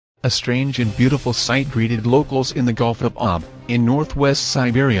A strange and beautiful sight greeted locals in the Gulf of Ob, in northwest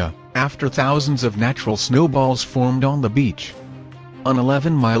Siberia, after thousands of natural snowballs formed on the beach. An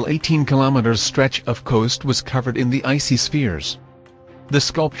 11-mile 18-kilometer stretch of coast was covered in the icy spheres. The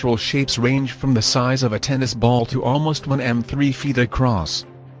sculptural shapes range from the size of a tennis ball to almost 3 feet across.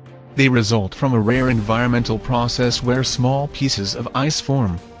 They result from a rare environmental process where small pieces of ice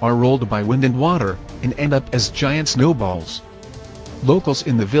form, are rolled by wind and water, and end up as giant snowballs. Locals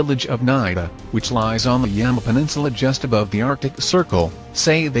in the village of Nida, which lies on the Yama Peninsula just above the Arctic Circle,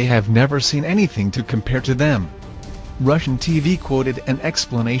 say they have never seen anything to compare to them. Russian TV quoted an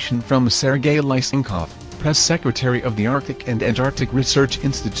explanation from Sergei Lysenkov, press secretary of the Arctic and Antarctic Research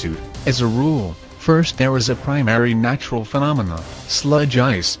Institute. As a rule, first there is a primary natural phenomena, sludge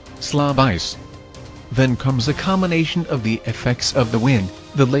ice, slob ice. Then comes a combination of the effects of the wind,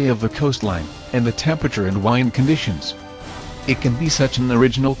 the lay of the coastline, and the temperature and wind conditions. It can be such an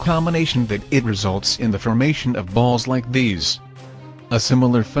original combination that it results in the formation of balls like these. A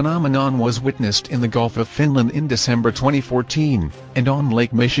similar phenomenon was witnessed in the Gulf of Finland in December 2014, and on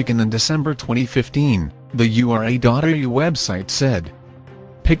Lake Michigan in December 2015, the URA.EU website said.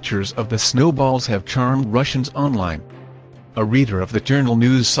 Pictures of the snowballs have charmed Russians online. A reader of the journal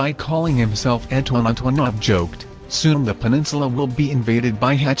news site calling himself Anton Antonov joked, "Soon the peninsula will be invaded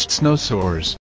by hatched snowsoars."